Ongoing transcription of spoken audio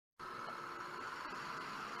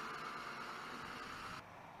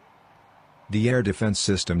The air defense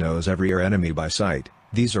system knows every air enemy by sight.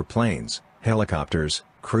 These are planes, helicopters,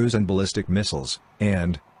 cruise and ballistic missiles,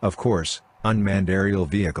 and, of course, unmanned aerial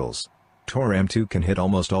vehicles. TOR M2 can hit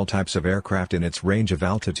almost all types of aircraft in its range of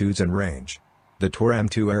altitudes and range. The TOR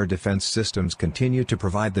M2 air defense systems continue to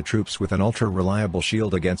provide the troops with an ultra-reliable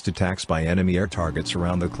shield against attacks by enemy air targets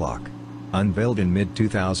around the clock. Unveiled in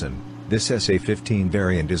mid-2000, this SA-15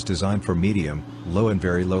 variant is designed for medium, low and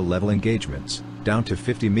very low-level engagements, down to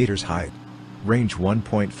 50 meters height. Range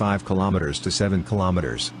 1.5 kilometers to 7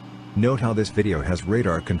 kilometers. Note how this video has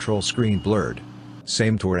radar control screen blurred.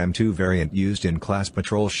 Same TOR M2 variant used in class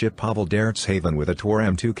patrol ship Pavel Deretshaven with a TOR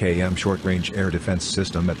M2 KM short-range air defense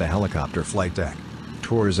system at the helicopter flight deck.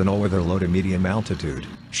 TOR is an all-weather low to medium altitude,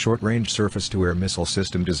 short-range surface-to-air missile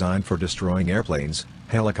system designed for destroying airplanes,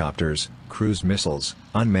 helicopters, cruise missiles,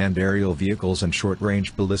 unmanned aerial vehicles and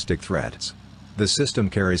short-range ballistic threats. The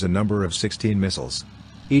system carries a number of 16 missiles.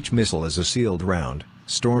 Each missile is a sealed round,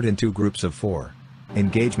 stored in 2 groups of 4.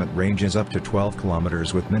 Engagement range is up to 12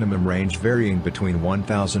 kilometers with minimum range varying between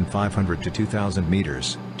 1,500 to 2,000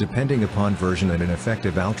 meters, depending upon version and an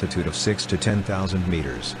effective altitude of 6 to 10,000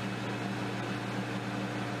 meters.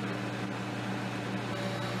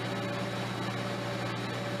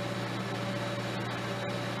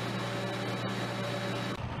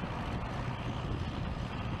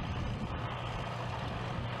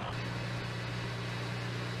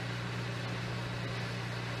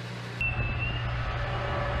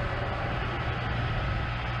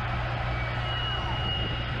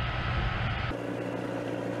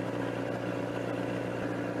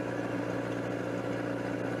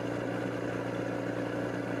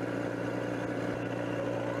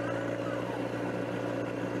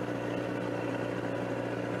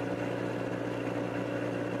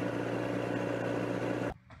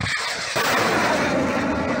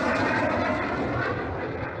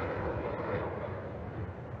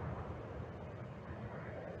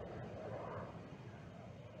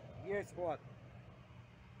 Есть ход.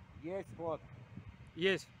 Есть ход.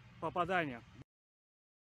 Есть попадание.